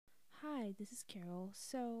Hi, this is Carol.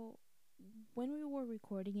 So, when we were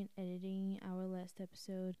recording and editing our last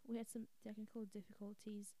episode, we had some technical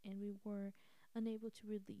difficulties and we were unable to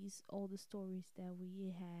release all the stories that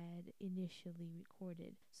we had initially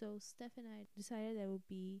recorded. So, Steph and I decided that would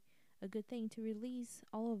be a good thing to release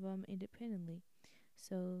all of them independently.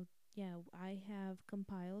 So, yeah, I have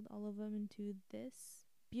compiled all of them into this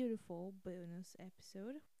beautiful bonus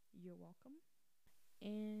episode. You're welcome.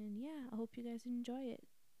 And yeah, I hope you guys enjoy it.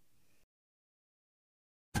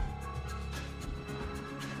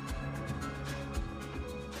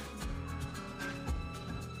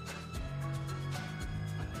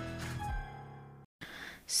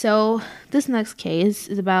 So, this next case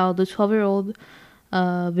is about the 12-year-old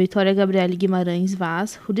Vitória Gabriele Guimarães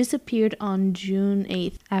Vaz, who disappeared on June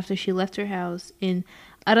 8th after she left her house in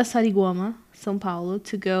Araçariguama, São Paulo,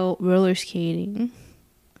 to go roller skating.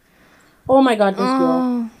 Oh my god, this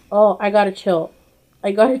girl. Oh, I gotta chill.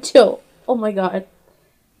 Oh my god.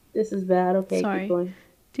 This is bad. Okay, Sorry. keep going.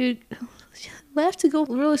 Dude, left to go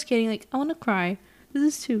roller skating. Like, I want to cry. This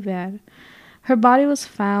is too bad. Her body was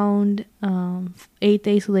found 8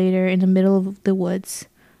 days later in the middle of the woods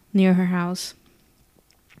near her house.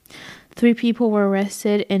 3 people were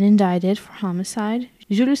arrested and indicted for homicide.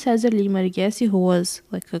 Júlio César Lima Rigesi, who was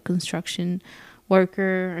like a construction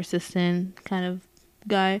worker, assistant kind of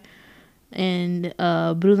guy, and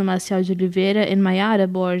Bruno Marcial de Oliveira and Mayara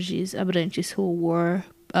Borges Abrantes, who were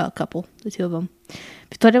a couple, the two of them.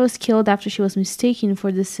 Vitória was killed after she was mistaken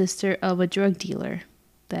for the sister of a drug dealer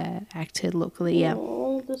that acted locally.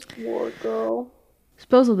 Oh, this poor girl.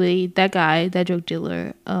 Supposedly, that guy, that drug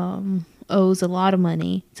dealer, owes a lot of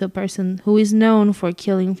money to a person who is known for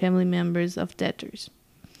killing family members of debtors.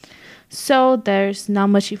 So there's not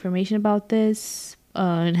much information about this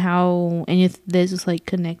and how any of this is like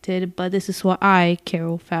connected, but this is what I,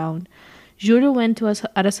 Carol, found. Júlio went to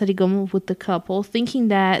Araçariguama with the couple, thinking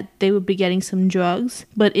that they would be getting some drugs,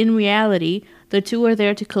 but in reality, the two were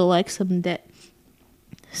there to collect some debt.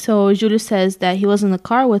 So Júlio says that he was in the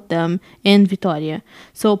car with them and Vitória.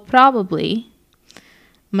 So probably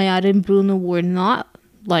Mayara and Bruno were not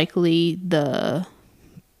likely the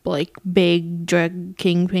like big drug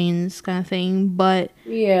kingpins kind of thing, but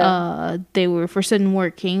they were for certain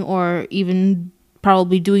working or even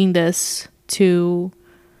probably doing this to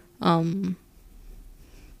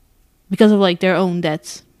because of like their own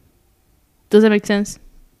debts. Does that make sense?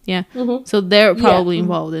 Yeah. Mm-hmm. So they're probably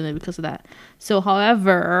involved in it because of that. So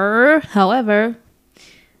however,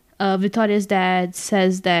 Vitória's dad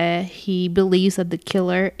says that he believes that the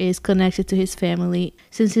killer is connected to his family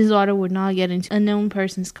since his daughter would not get into a known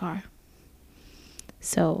person's car.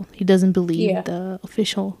 So he doesn't believe the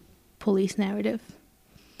official police narrative.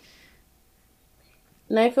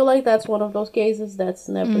 And I feel like that's one of those cases that's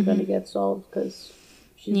never going to get solved because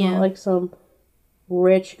she's not like some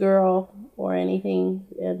rich girl or anything,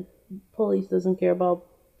 and police doesn't care about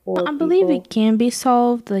poor people. I believe it can be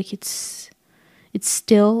solved. Like it's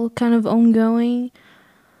still kind of ongoing,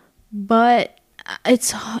 but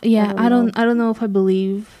it's I don't know if I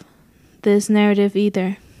believe this narrative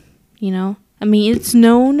either. You know, I mean, it's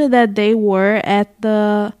known that they were at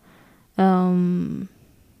the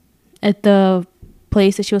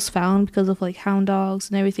place that she was found because of like hound dogs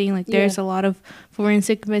and everything. Like there's a lot of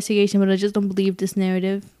forensic investigation, but I just don't believe this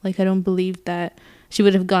narrative. Like I don't believe that she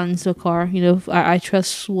would have gotten into a car. You know, I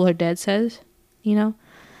trust what her dad says. You know.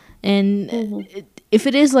 And if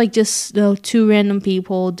it is like just two random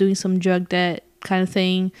people doing some drug debt kind of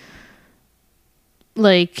thing,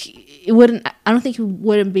 like it wouldn't. I don't think it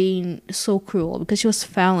wouldn't be so cruel because she was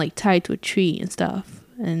found like tied to a tree and stuff,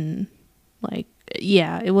 and like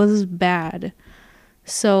it was bad.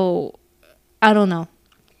 So I don't know.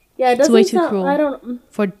 Yeah, it's way too cruel. I don't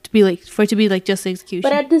for it to be like just execution.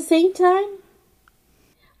 But at the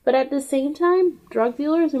same time, drug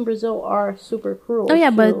dealers in Brazil are super cruel. Oh yeah,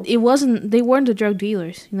 too. but it wasn't. They weren't the drug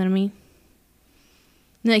dealers. You know what I mean?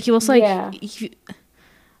 Like he was like,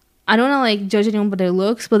 I don't know, like judge anyone by their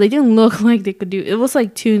looks, but they didn't look like they could do. It was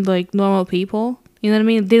like two like normal people. You know what I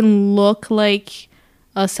mean? It didn't look like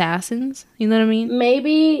assassins. You know what I mean?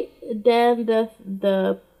 Maybe then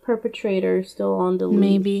the perpetrator is still on the loose,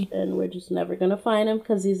 maybe, and we're just never gonna find him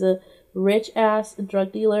because he's a rich ass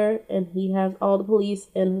drug dealer and he has all the police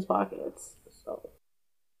in his pockets. So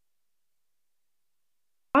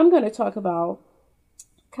I'm gonna talk about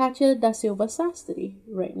Katia da Silva Sastry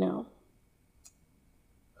right now,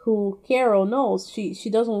 who Carol knows. She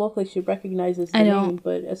doesn't look like she recognizes the name,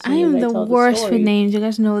 but as soon as I tell the worst story, with names. You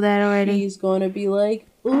guys know that already. She's gonna be like,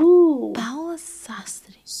 ooh, Paula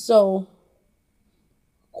Sastry. So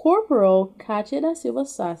Corporal Katia da Silva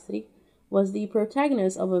Sastry was the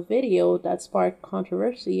protagonist of a video that sparked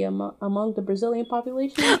controversy among the Brazilian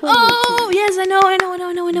population in 2018. Oh, yes, I know.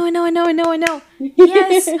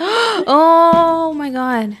 Yes. Oh, my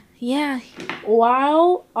God. Yeah.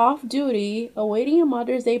 While off duty, awaiting a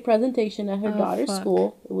Mother's Day presentation at her daughter's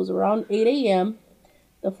school, it was around 8 a.m.,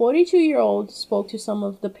 the 42-year-old spoke to some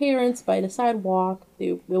of the parents by the sidewalk.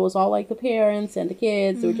 It was all like the parents and the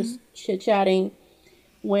kids. They were just chit-chatting.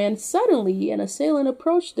 When suddenly an assailant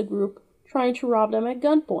approached the group, trying to rob them at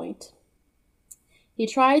gunpoint. He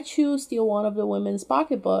tried to steal one of the women's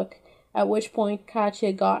pocketbook, at which point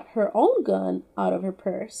Katia got her own gun out of her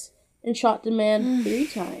purse and shot the man 3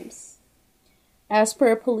 times. As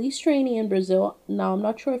per police training in Brazil, now I'm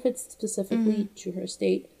not sure if it's specifically to her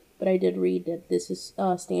state, but I did read that this is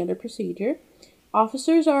a standard procedure.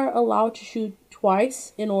 Officers are allowed to shoot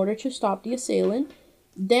twice in order to stop the assailant,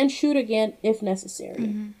 then shoot again if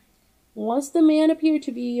necessary. Once the man appeared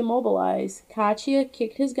to be immobilized, Katia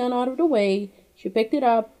kicked his gun out of the way. She picked it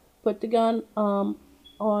up, put the gun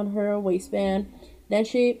on her waistband. Then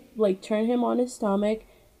she turned him on his stomach,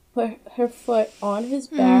 put her foot on his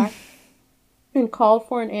back, and called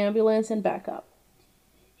for an ambulance and backup.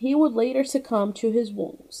 He would later succumb to his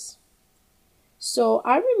wounds. So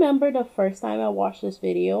I remember the first time I watched this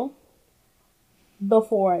video,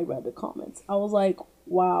 before I read the comments, I was like,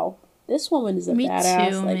 wow, this woman is a badass.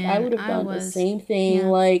 Too, man. I would have done the same thing.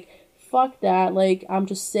 Yeah. Fuck that. I'm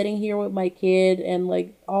just sitting here with my kid and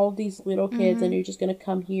all these little kids, and you're just gonna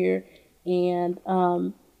come here and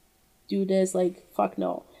do this. Fuck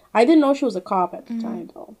no. I didn't know she was a cop at the time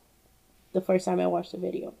though. The first time I watched the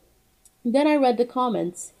video. Then I read the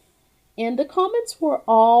comments, and the comments were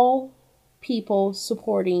all people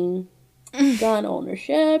supporting gun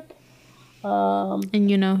ownership.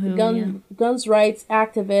 And you know who? Guns rights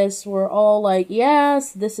activists were all like,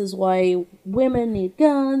 yes, this is why women need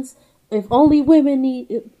guns. If only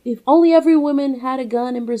every woman had a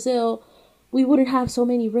gun in Brazil, we wouldn't have so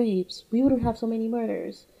many rapes. We wouldn't have so many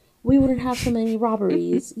murders. We wouldn't have so many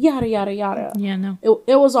robberies. Yada, yada, yada. Yeah, no.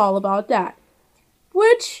 It was all about that.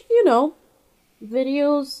 Which,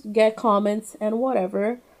 videos get comments and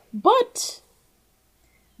whatever. But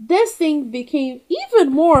this thing became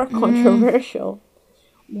even more controversial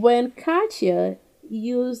when Katia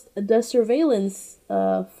used the surveillance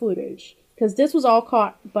footage. Because this was all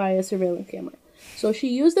caught by a surveillance camera. So she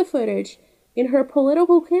used the footage in her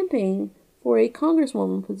political campaign for a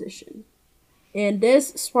congresswoman position. And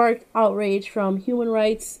this sparked outrage from human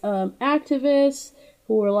rights activists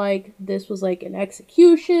who were like, this was an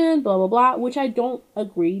execution, blah, blah, blah. Which I don't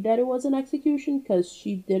agree that it was an execution, because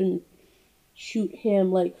she didn't shoot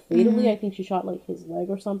him fatally. I think she shot his leg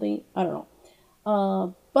or something. I don't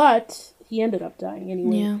know. But he ended up dying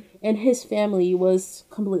anyway. Yeah. And his family was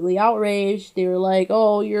completely outraged. They were like,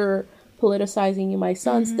 oh, you're politicizing my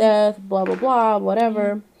son's death, blah, blah, blah,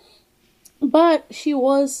 whatever. But she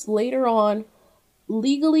was later on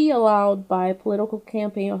legally allowed by political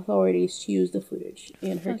campaign authorities to use the footage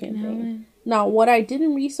in her campaign. Now, what I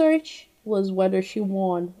didn't research was whether she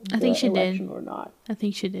won the election or not. I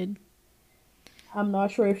think she did. I'm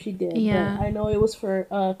not sure if she did, yeah. But I know it was for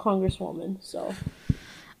a congresswoman, so.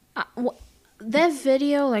 That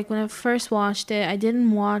video, when I first watched it, I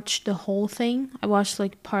didn't watch the whole thing. I watched,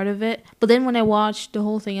 part of it. But then when I watched the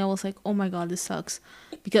whole thing, I was like, oh my god, this sucks.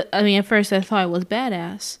 Because, at first I thought it was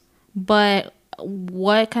badass. But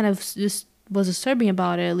what kind of just was disturbing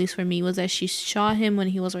about it, at least for me, was that she shot him when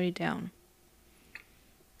he was already down.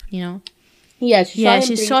 Yeah,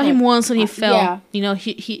 she shot him once when he fell. Yeah.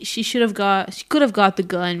 She could have got the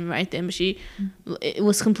gun right then, but it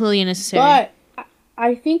was completely unnecessary. But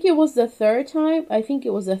I think it was the third time. I think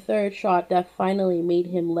it was the third shot that finally made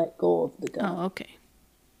him let go of the gun. Oh, okay.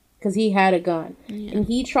 Because he had a gun, and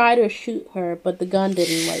he tried to shoot her, but the gun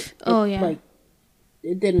didn't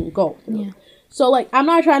it didn't go through. Yeah. So I'm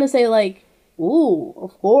not trying to say ooh,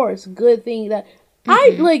 of course, good thing that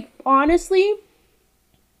I honestly.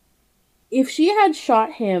 If she had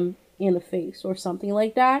shot him in the face or something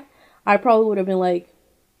like that, I probably would have been like,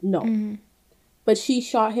 no. But she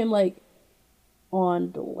shot him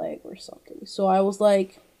on the leg or something. So I was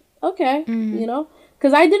like, okay,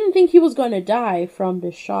 because I didn't think he was going to die from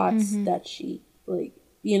the shots that she,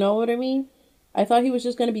 you know what I mean? I thought he was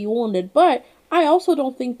just going to be wounded. But I also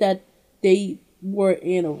don't think that they were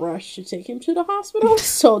in a rush to take him to the hospital.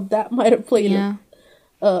 So that might have played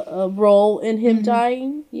a role in him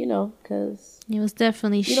dying, because it was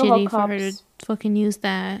definitely shitty for her to fucking use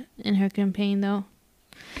that in her campaign, though.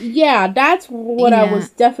 Yeah, that's what I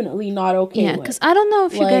was definitely not okay with. Yeah, because I don't know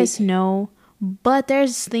if you guys know, but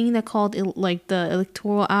there's this thing that called the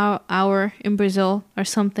electoral hour in Brazil or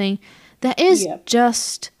something That is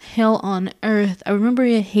just hell on earth. I remember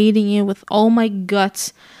hating it with all my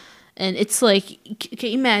guts. And it's like,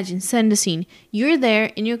 okay, imagine, send the scene. You're there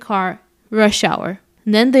in your car, rush hour.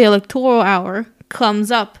 And then the electoral hour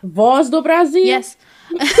comes up. Voz do Brasil. Yes.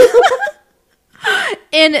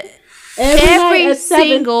 And every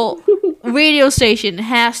single radio station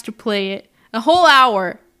has to play it. A whole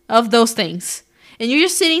hour of those things. And you're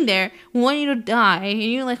just sitting there wanting to die. And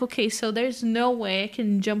you're like, okay, so there's no way I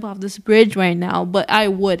can jump off this bridge right now. But I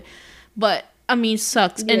would. But, I mean, it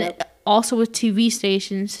sucks. Yeah. And also with TV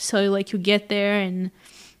stations. So, like, you get there and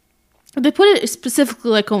they put it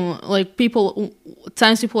specifically, like, on, like,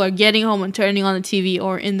 times people are getting home and turning on the TV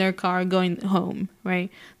or in their car going home,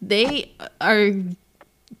 right? They are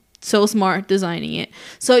so smart designing it.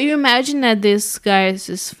 So you imagine that this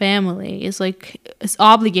guy's family is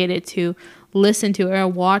obligated to listen to it or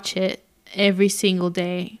watch it every single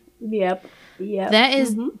day. Yep. That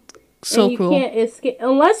is so cruel. Can't escape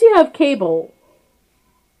unless you have cable.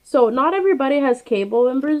 So not everybody has cable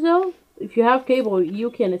in Brazil. If you have cable,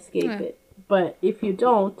 you can escape it. But if you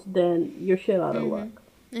don't, then you're shit out of luck.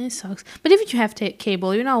 It sucks. But if you have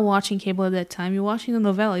cable, you're not watching cable at that time. You're watching the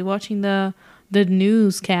novella. You're watching the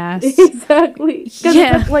newscast. Exactly. Because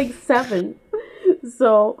it's like 7.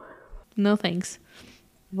 So. No thanks.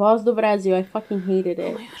 Voz do Brasil. I fucking hated it.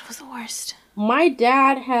 Oh my god, it was the worst. My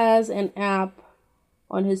dad has an app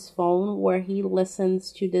on his phone where he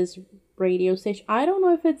listens to this radio station. I don't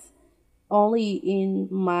know if it's only in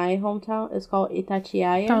my hometown. It's called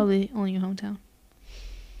Itatiaia. Probably only your hometown.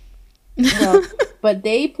 Well, but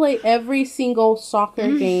they play every single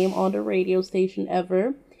soccer game on the radio station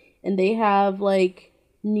ever. And they have, like,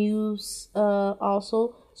 news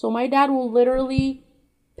also. So my dad will literally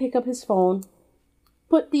pick up his phone,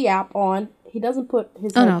 put the app on. He doesn't put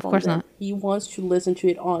his headphones no, of course not. He wants to listen to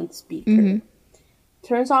it on speaker.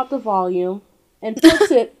 Turns off the volume and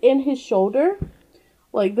puts it in his shoulder.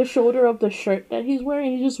 Like, the shoulder of the shirt that he's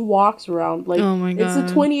wearing. He just walks around. Like, oh my God. It's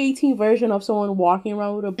the 2018 version of someone walking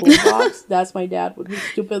around with a boombox. That's my dad with his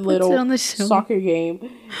stupid little soccer game.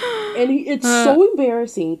 And it's so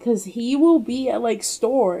embarrassing because he will be at, like,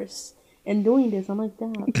 stores and doing this. I'm like,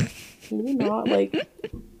 Dad, can you not? Like,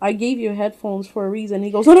 I gave you headphones for a reason.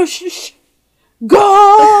 He goes, oh, no, shh,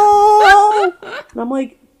 go! And I'm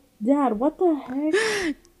like, Dad, what the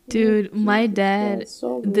heck? Dude, my dad,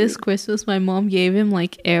 this Christmas, my mom gave him,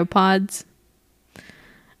 like, AirPods.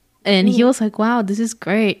 And he was like, wow, this is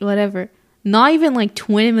great, whatever. Not even, like,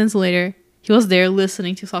 20 minutes later, he was there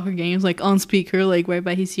listening to soccer games, like, on speaker, like, right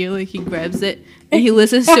by his ear. Like, he grabs it and he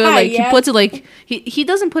listens to it. Like, he puts it, like, he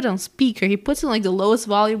doesn't put it on speaker. He puts it, like, the lowest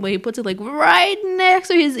volume, but he puts it, like, right next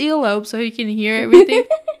to his earlobe so he can hear everything.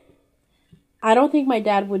 I don't think my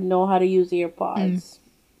dad would know how to use AirPods.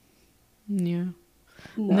 Yeah.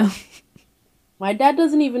 No. My dad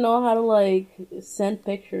doesn't even know how to, like, send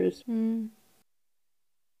pictures.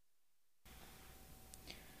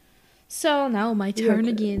 So now my turn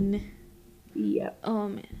again. Yep. Oh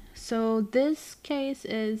man. So this case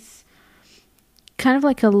is kind of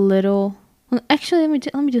like a little. Well, actually, let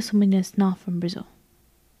me do something that's not from Brazil.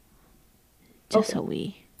 Just so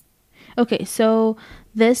we. Okay, so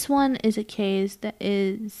this one is a case that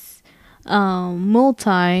is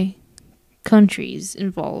multi countries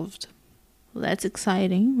involved. Well, that's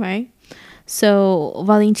exciting, right? So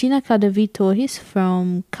Valentina Cadavi Torres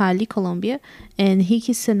from Cali, Colombia, and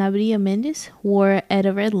Ricky Sanabria Mendes were at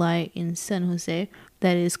a red light in San Jose,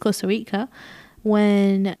 that is Costa Rica,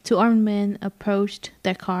 when 2 armed men approached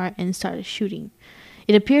their car and started shooting.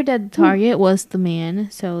 It appeared that the target was the man,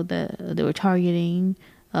 so they were targeting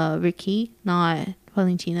Ricky, not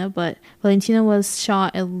Valentina, but Valentina was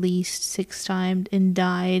shot at least 6 times and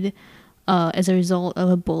died as a result of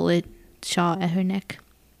a bullet shot at her neck.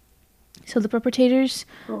 So the perpetrators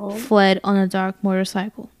fled on a dark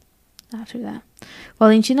motorcycle after that.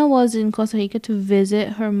 Valentina was in Costa Rica to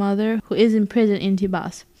visit her mother, who is in prison in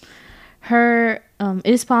Tibás. It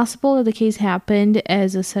is possible that the case happened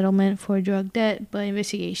as a settlement for drug debt, but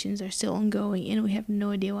investigations are still ongoing and we have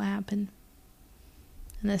no idea what happened.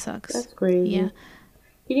 And that sucks. That's crazy. Yeah.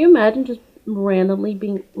 Can you imagine just randomly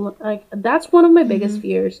being like, that's one of my biggest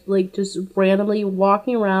fears, like just randomly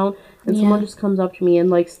walking around and someone just comes up to me and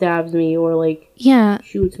like stabs me or like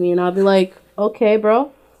shoots me, and I'll be like, okay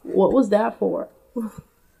bro, what was that for?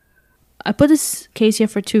 I put this case here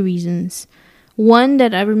for 2 reasons. One,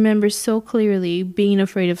 that I remember so clearly being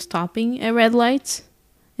afraid of stopping at red lights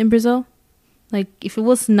in Brazil. Like, if it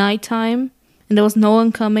was nighttime and there was no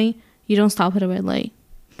one coming, you don't stop at a red light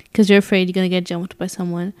because you're afraid you're gonna get jumped by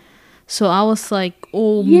someone. So I was like,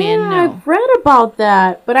 oh Yeah, man, no. I've read about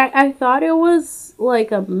that, but I thought it was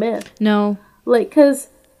like a myth. No. Like, cause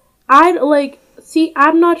I'd like see.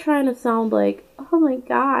 I'm not trying to sound like, oh my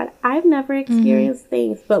god, I've never experienced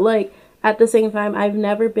things, but like at the same time, I've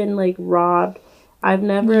never been like robbed. I've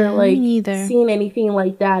never Yeah, me like neither. seen anything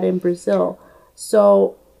like that in Brazil.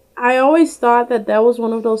 So I always thought that that was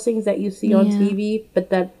one of those things that you see on Yeah. TV,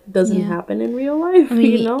 but that doesn't Yeah. happen in real life. I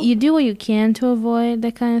mean, You know, you do what you can to avoid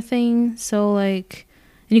that kind of thing. So, like,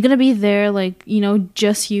 and you're gonna be there, like, you know,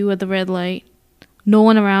 just you at the red light, no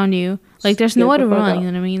one around you. Like, there's nowhere to run.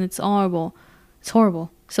 You know what I mean? It's horrible. It's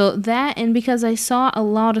horrible. So that, and because I saw a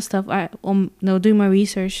lot of stuff, doing my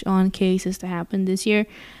research on cases that happened this year,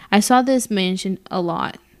 I saw this mentioned a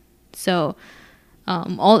lot. So,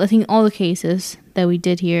 I think all the cases that we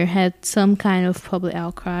did here had some kind of public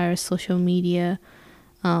outcry or social media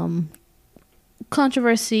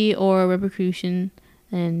controversy or repercussion.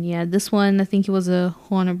 And yeah, this one, I think it was a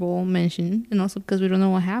honorable mention, and also because we don't know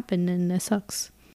what happened, and that sucks.